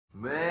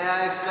May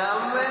I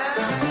come in?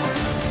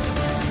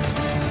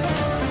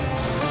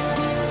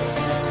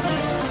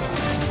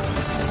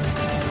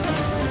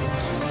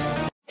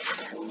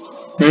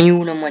 ನೀವು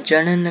ನಮ್ಮ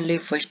ಚಾನೆಲ್ನಲ್ಲಿ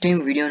ಫಸ್ಟ್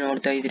ಟೈಮ್ ವಿಡಿಯೋ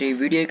ನೋಡ್ತಾ ಇದ್ರೆ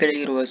ವಿಡಿಯೋ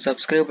ಕೆಳಗಿರುವ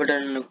ಸಬ್ಸ್ಕ್ರೈಬ್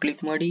ಬಟನ್ ಅನ್ನು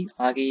ಕ್ಲಿಕ್ ಮಾಡಿ,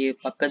 ಹಾಗೆಯೇ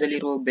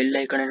ಪಕ್ಕದಲ್ಲಿರುವ ಬೆಲ್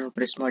ಐಕಾನ್ ಅನ್ನು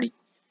ಪ್ರೆಸ್ ಮಾಡಿ.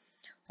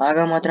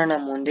 ಆಗ ಮಾತ್ರ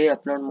ನಮ್ಮ ಮುಂದೆ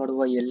ಅಪ್ಲೋಡ್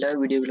ಮಾಡುವ ಎಲ್ಲ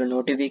ವಿಡಿಯೋಗಳ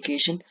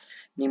ನೋಟಿಫಿಕೇಶನ್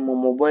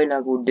ನಿಮ್ಮ ಮೊಬೈಲ್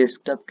ಹಾಗೂ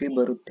ಡೆಸ್ಕ್ಟಾಪ್ಗೆ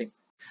ಬರುತ್ತೆ.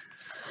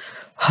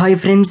 ಹಾಯ್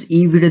ಫ್ರೆಂಡ್ಸ್, ಈ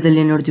ವಿಡಿಯೋದಲ್ಲಿ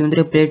ಏನು ನೋಡ್ತೀವಿ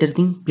ಅಂದರೆ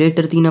ಪ್ಲೇಟ್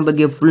ಅರ್ಥಿಂಗ್ನ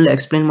ಬಗ್ಗೆ ಫುಲ್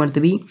ಎಕ್ಸ್ಪ್ಲೈನ್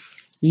ಮಾಡ್ತೀವಿ.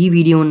 ಈ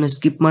ವಿಡಿಯೋವನ್ನು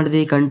ಸ್ಕಿಪ್ ಮಾಡದೆ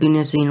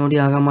ಕಂಟಿನ್ಯೂಸ್ ಆಗಿ ನೋಡಿ,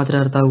 ಆಗ ಮಾತ್ರ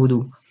ಅರ್ಥ ಆಗುವುದು.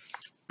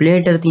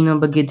 ಪ್ಲೇಟ್ ಅರ್ಥಿಂಗ್ನ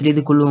ಬಗ್ಗೆ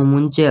ತಿಳಿದುಕೊಳ್ಳುವ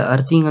ಮುಂಚೆ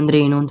ಅರ್ಥಿಂಗ್ ಅಂದರೆ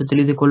ಏನು ಅಂತ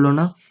ತಿಳಿದುಕೊಳ್ಳೋಣ.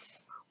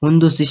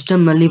 ಒಂದು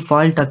ಸಿಸ್ಟಮ್ ನಲ್ಲಿ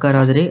ಫಾಲ್ಟ್ ಅಕರ್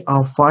ಆದರೆ ಆ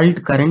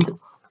ಫಾಲ್ಟ್ ಕರೆಂಟ್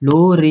ಲೋ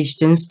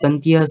ರೆಸಿಸ್ಟೆನ್ಸ್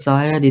ತಂತಿಯ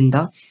ಸಹಾಯದಿಂದ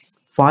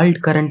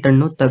ಫಾಲ್ಟ್ ಕರೆಂಟ್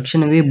ಅನ್ನು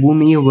ತಕ್ಷಣವೇ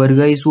ಭೂಮಿಗೆ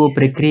ವರ್ಗಾಯಿಸುವ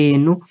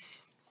ಪ್ರಕ್ರಿಯೆಯನ್ನು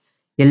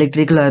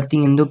ಎಲೆಕ್ಟ್ರಿಕಲ್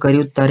ಅರ್ಥಿಂಗ್ ಎಂದು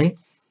ಕರೆಯುತ್ತಾರೆ.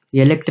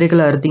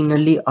 ಎಲೆಕ್ಟ್ರಿಕಲ್ ಅರ್ಥಿಂಗ್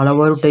ನಲ್ಲಿ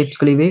ಹಲವಾರು ಟೈಪ್ಸ್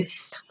ಗಳಿವೆ.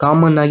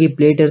 ಕಾಮನ್ ಆಗಿ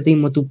ಪ್ಲೇಟ್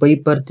ಅರ್ಥಿಂಗ್ ಮತ್ತು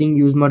ಪೈಪ್ ಅರ್ಥಿಂಗ್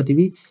ಯೂಸ್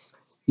ಮಾಡ್ತೀವಿ.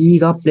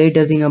 ಈಗ ಪ್ಲೇಟ್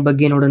ಅರ್ಥಿಂಗ್ ನ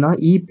ಬಗ್ಗೆ ನೋಡೋಣ.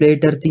 ಈ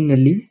ಪ್ಲೇಟ್ ಅರ್ಥಿಂಗ್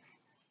ನಲ್ಲಿ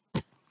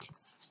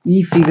ಈ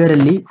ಫಿಗರ್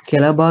ಅಲ್ಲಿ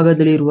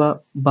ಕೆಳಭಾಗದಲ್ಲಿರುವ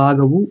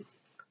ಭಾಗವು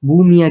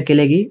ಭೂಮಿಯ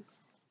ಕೆಳಗೆ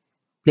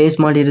ಪ್ಲೇಸ್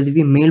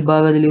ಮಾಡಿರ್ತೀವಿ.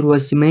 ಮೇಲ್ಭಾಗದಲ್ಲಿರುವ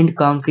ಸಿಮೆಂಟ್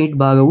ಕಾಂಕ್ರೀಟ್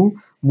ಭಾಗವು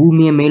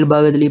ಭೂಮಿಯ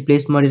ಮೇಲ್ಭಾಗದಲ್ಲಿ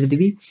ಪ್ಲೇಸ್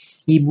ಮಾಡಿರ್ತೀವಿ.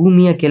 ಈ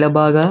ಭೂಮಿಯ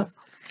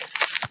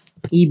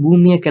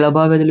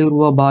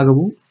ಕೆಳಭಾಗದಲ್ಲಿರುವ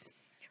ಭಾಗವು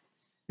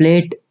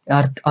ಪ್ಲೇಟ್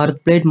ಅರ್ತ್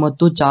ಪ್ಲೇಟ್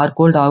ಮತ್ತು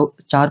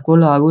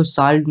ಚಾರ್ಕೋಲ್ ಹಾಗೂ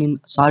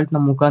ಸಾಲ್ಟ್ ನ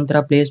ಮುಖಾಂತರ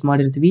ಪ್ಲೇಸ್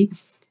ಮಾಡಿರ್ತೀವಿ.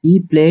 ಈ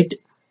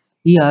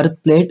ಅರ್ತ್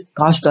ಪ್ಲೇಟ್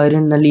ಕಾಸ್ಟ್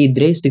ಐರನ್ ನಲ್ಲಿ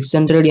ಇದ್ರೆ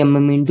 600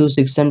 mm into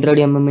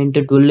 600 mm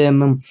into 12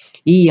 mm.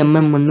 ಈ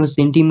mm ಅನ್ನು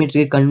ಸೆಂಟಿಮೀಟರ್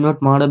ಗೆ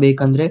ಕನ್ವರ್ಟ್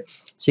ಮಾಡಬೇಕಂದ್ರೆ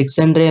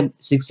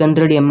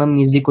 600 mm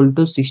is equal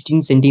to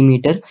 16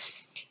 centimeter.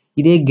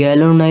 ಇದೇ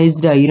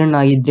ಗ್ಯಾಲೋನೈಸ್ಡ್ ಐರನ್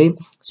ಆಗಿದ್ರೆ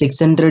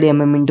 600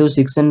 mm into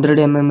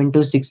 600 mm into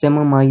 6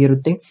 mm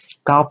ಆಗಿರುತ್ತೆ.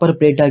 ಕಾಪರ್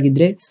ಪ್ಲೇಟ್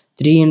ಆಗಿದ್ರೆ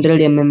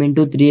 300 mm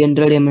into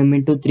 300 mm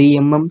into 3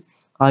 mm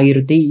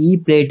ಆಗಿರುತ್ತೆ. ಈ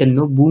ಪ್ಲೇಟ್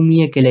ಅನ್ನು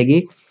ಭೂಮಿಯ ಕೆಳಗೆ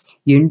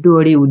 8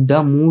 ಅಡಿ ಉದ್ದ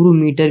 3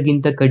 ಮೀಟರ್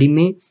ಗಿಂತ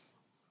ಕಡಿಮೆ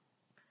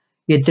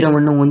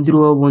ಎತ್ತರವನ್ನು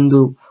ಹೊಂದಿರುವ ಒಂದು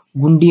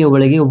ಗುಂಡಿಯ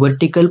ಒಳಗೆ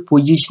ವರ್ಟಿಕಲ್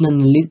ಪೊಸಿಷನ್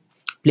ನಲ್ಲಿ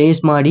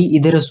ಪ್ಲೇಸ್ ಮಾಡಿ,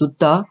 ಇದರ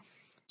ಸುತ್ತ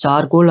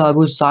ಚಾರ್ಕೋಲ್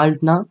ಹಾಗೂ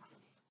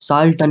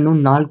ಸಾಲ್ಟ್ ಅನ್ನು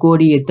 4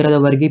 ಅಡಿ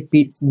ಎತ್ತರದವರೆಗೆ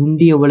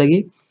ಗುಂಡಿಯ ಒಳಗೆ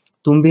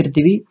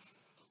ತುಂಬಿರ್ತೀವಿ.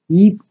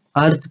 ಈ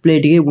ಅರ್ತ್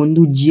ಪ್ಲೇಟ್ ಗೆ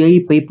ಒಂದು GI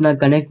ಪೈಪ್ ನ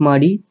ಕನೆಕ್ಟ್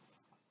ಮಾಡಿ,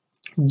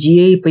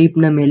 GI ಪೈಪ್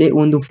ನ ಮೇಲೆ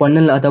ಒಂದು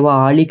ಫನಲ್ ಅಥವಾ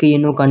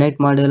ಆಳಿಕೆಯನ್ನು ಕನೆಕ್ಟ್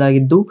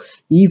ಮಾಡಲಾಗಿದ್ದು,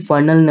 ಈ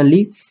ಫನಲ್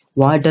ನಲ್ಲಿ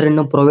ವಾಟರ್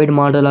ಅನ್ನು ಪ್ರೊವೈಡ್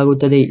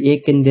ಮಾಡಲಾಗುತ್ತದೆ.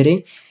 ಏಕೆಂದರೆ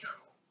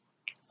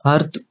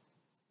ಅರ್ತ್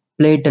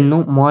ಪ್ಲೇಟ್ ಅನ್ನು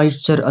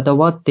ಮಾಯಿಶ್ಚರ್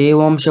ಅಥವಾ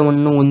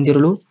ತೇವಾಂಶದಿಂದ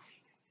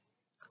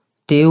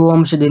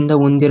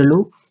ಹೊಂದಿರಲು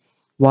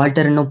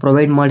ವಾಟರ್ ಅನ್ನು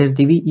ಪ್ರೊವೈಡ್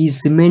ಮಾಡಿರ್ತೀವಿ. ಈ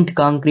ಸಿಮೆಂಟ್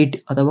ಕಾಂಕ್ರೀಟ್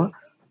ಅಥವಾ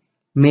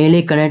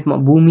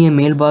ಭೂಮಿಯ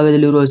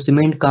ಮೇಲ್ಭಾಗದಲ್ಲಿರುವ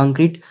ಸಿಮೆಂಟ್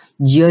ಕಾಂಕ್ರೀಟ್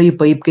GI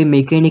ಪೈಪ್ ಗೆ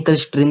ಮೆಕ್ಯಾನಿಕಲ್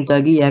ಸ್ಟ್ರೆಂತ್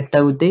ಆಗಿ ಆಕ್ಟ್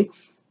ಆಗುತ್ತೆ.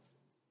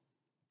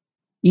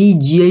 ಈ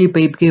GI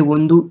ಪೈಪ್ ಗೆ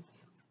ಒಂದು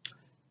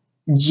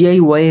GI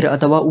ವೈರ್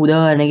ಅಥವಾ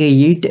ಉದಾಹರಣೆಗೆ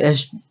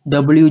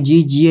 8SWG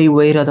GI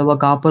ವೈರ್ ಅಥವಾ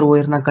ಕಾಪರ್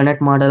ವೈರ್ ನ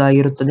ಕನೆಕ್ಟ್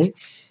ಮಾಡಲಾಗಿರುತ್ತದೆ.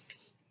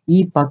 ಈ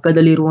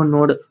ಪಕ್ಕದಲ್ಲಿರುವ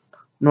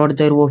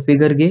ನೋಡ್ತಾ ಇರುವ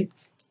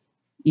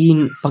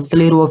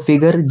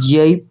ಫಿಗರ್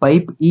GI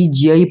ಪೈಪ್. ಈ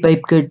GI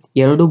ಪೈಪ್ ಗೆ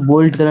 2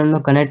 ಬೋಲ್ಟ್ ಗಳನ್ನು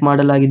ಕನೆಕ್ಟ್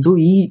ಮಾಡಲಾಗಿದ್ದು,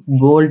 ಈ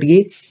ಬೋಲ್ಟ್ ಗೆ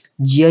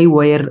GI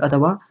ವೈರ್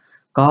ಅಥವಾ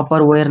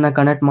ಕಾಪರ್ ವೈರ್ ನ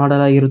connect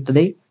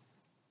ಮಾಡಲಾಗಿರುತ್ತದೆ.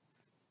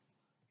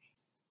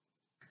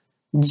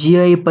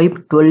 GI pipe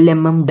 12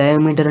 mm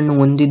diameter ಅನ್ನು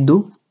ಹೊಂದಿದ್ದು,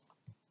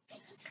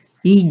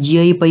 ಈ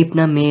GI ಪೈಪ್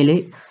ನ ಮೇಲೆ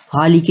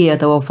ಆಳಿಕೆ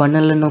ಅಥವಾ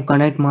ಫನಲ್ ಅನ್ನು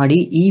ಕನೆಕ್ಟ್ ಮಾಡಿ,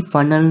 ಈ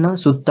ಫನಲ್ ನ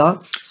ಸುತ್ತ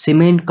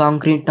ಸಿಮೆಂಟ್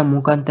ಕಾಂಕ್ರೀಟ್ ನ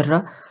ಮುಖಾಂತರ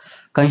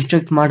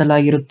ಕನ್ಸ್ಟ್ರಕ್ಟ್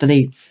ಮಾಡಲಾಗಿರುತ್ತದೆ.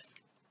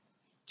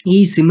 ಈ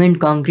ಸಿಮೆಂಟ್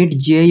ಕಾಂಕ್ರೀಟ್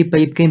GI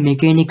ಪೈಪ್ ಗೆ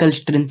ಮೆಕ್ಯಾನಿಕಲ್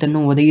ಸ್ಟ್ರೆಂತ್ ಅನ್ನು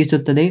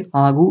ಒದಗಿಸುತ್ತದೆ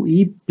ಹಾಗೂ ಈ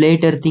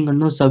ಪ್ಲೇಟ್ ಅರ್ಥಿಂಗ್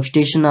ಅನ್ನು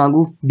ಸಬ್ಸ್ಟೇಷನ್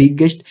ಹಾಗೂ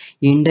ಬಿಗ್ಗೆಸ್ಟ್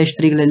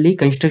ಇಂಡಸ್ಟ್ರಿಗಳಲ್ಲಿ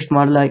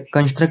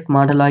ಕನ್ಸ್ಟ್ರಕ್ಟ್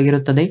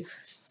ಮಾಡಲಾಗಿರುತ್ತದೆ.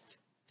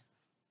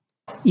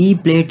 ಈ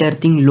ಪ್ಲೇಟ್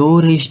ಅರ್ಥಿಂಗ್ ಲೋ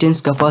ರೆಸಿಸ್ಟೆನ್ಸ್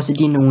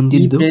ಕೆಪಾಸಿಟಿಯನ್ನು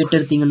ಹೊಂದಿದ್ದು, ಪ್ಲೇಟ್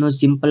ಅರ್ಥಿಂಗ್ ಅನ್ನು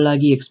ಸಿಂಪಲ್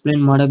ಆಗಿ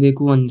ಎಕ್ಸ್ಪ್ಲೈನ್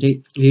ಮಾಡಬೇಕು ಅಂದ್ರೆ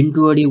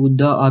 8 ಅಡಿ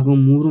ಉದ್ದ ಹಾಗೂ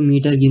 3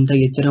 ಮೀಟರ್ ಗಿಂತ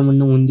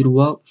ಎತ್ತರವನ್ನು ಹೊಂದಿರುವ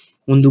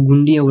ಒಂದು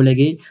ಗುಂಡಿಯ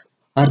ಒಳಗೆ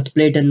ಅರ್ತ್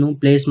ಪ್ಲೇಟ್ ಅನ್ನು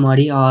ಪ್ಲೇಸ್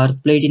ಮಾಡಿ, ಆ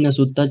ಅರ್ತ್ ಪ್ಲೇಟಿನ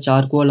ಸುತ್ತ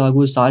ಚಾರ್ಕೋಲ್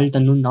ಹಾಗೂ ಸಾಲ್ಟ್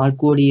ಅನ್ನು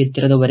 4 ಅಡಿ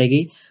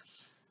ಎತ್ತರದವರೆಗೆ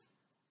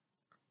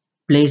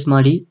ಪ್ಲೇಸ್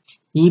ಮಾಡಿ,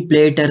 ಈ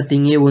ಪ್ಲೇಟ್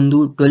ಅರ್ಥಿಂಗ್ ಗೆ ಒಂದು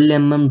 12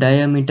 mm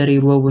ಡಯಾಮೀಟರ್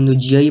ಇರುವ ಒಂದು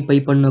GI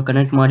ಪೈಪ್ ಅನ್ನು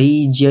ಕನೆಕ್ಟ್ ಮಾಡಿ,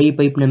 ಈ GI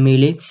ಪೈಪ್ ನ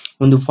ಮೇಲೆ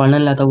ಒಂದು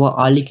ಫನಲ್ ಅಥವಾ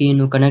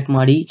ಆಳಿಕೆಯನ್ನು ಕನೆಕ್ಟ್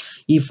ಮಾಡಿ,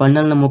 ಈ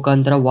ಫನಲ್ ನ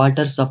ಮುಖಾಂತರ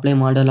ವಾಟರ್ ಸಪ್ಲೈ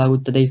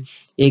ಮಾಡಲಾಗುತ್ತದೆ.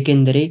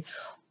 ಏಕೆಂದರೆ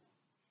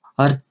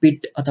ಅರ್ತ್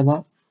ಪಿಟ್ ಅಥವಾ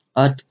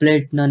ಅರ್ತ್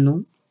ಪ್ಲೇಟ್ ನನ್ನು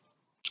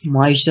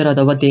ಮಾಯಿಶ್ಚರ್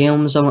ಅಥವಾ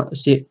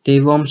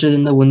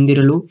ತೇವಾಂಶದಿಂದ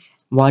ಹೊಂದಿರಲು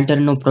ವಾಟರ್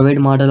ಅನ್ನು ಪ್ರೊವೈಡ್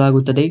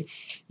ಮಾಡಲಾಗುತ್ತದೆ.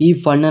 ಈ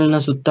ಫನಲ್ ನ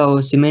ಸುತ್ತ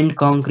ಸಿಮೆಂಟ್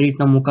ಕಾಂಕ್ರೀಟ್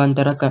ನ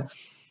ಮುಖಾಂತರ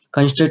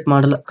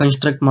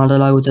ಕನ್ಸ್ಟ್ರಕ್ಟ್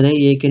ಮಾಡಲಾಗುತ್ತದೆ.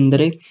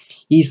 ಏಕೆಂದರೆ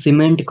ಈ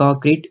ಸಿಮೆಂಟ್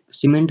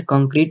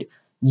ಕಾಂಕ್ರೀಟ್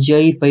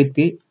GI ಪೈಪ್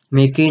ಗೆ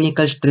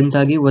ಮೆಕ್ಯಾನಿಕಲ್ ಸ್ಟ್ರೆಂತ್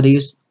ಆಗಿ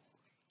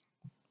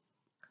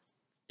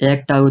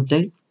ಆಕ್ಟ್ ಆಗುತ್ತೆ.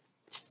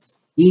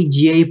 ಈ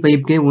GI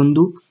ಪೈಪ್ ಗೆ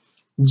ಒಂದು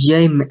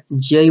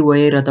GI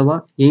ವೈರ್ ಅಥವಾ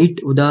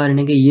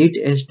ಉದಾಹರಣೆಗೆ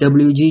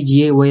 8SWG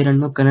GI ವೈರ್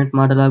ಅನ್ನು ಕನೆಕ್ಟ್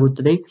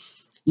ಮಾಡಲಾಗುತ್ತದೆ.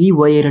 ಈ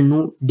ವೈರ್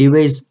ಅನ್ನು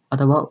ಡಿವೈಸ್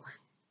ಅಥವಾ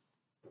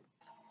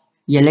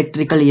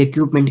ಎಲೆಕ್ಟ್ರಿಕಲ್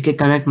ಎಕ್ವಿಪ್ಮೆಂಟ್ ಗೆ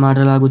ಕನೆಕ್ಟ್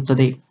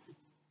ಮಾಡಲಾಗುತ್ತದೆ.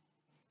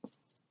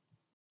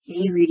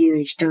 ಈ ವಿಡಿಯೋ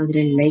ಇಷ್ಟ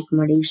ಆದರೆ ಲೈಕ್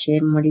ಮಾಡಿ,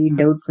 ಶೇರ್ ಮಾಡಿ,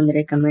 ಡೌಟ್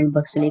ಬಂದರೆ ಕಮೆಂಟ್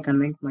ಬಾಕ್ಸ್ ಅಲ್ಲಿ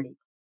ಕಮೆಂಟ್ ಮಾಡಿ.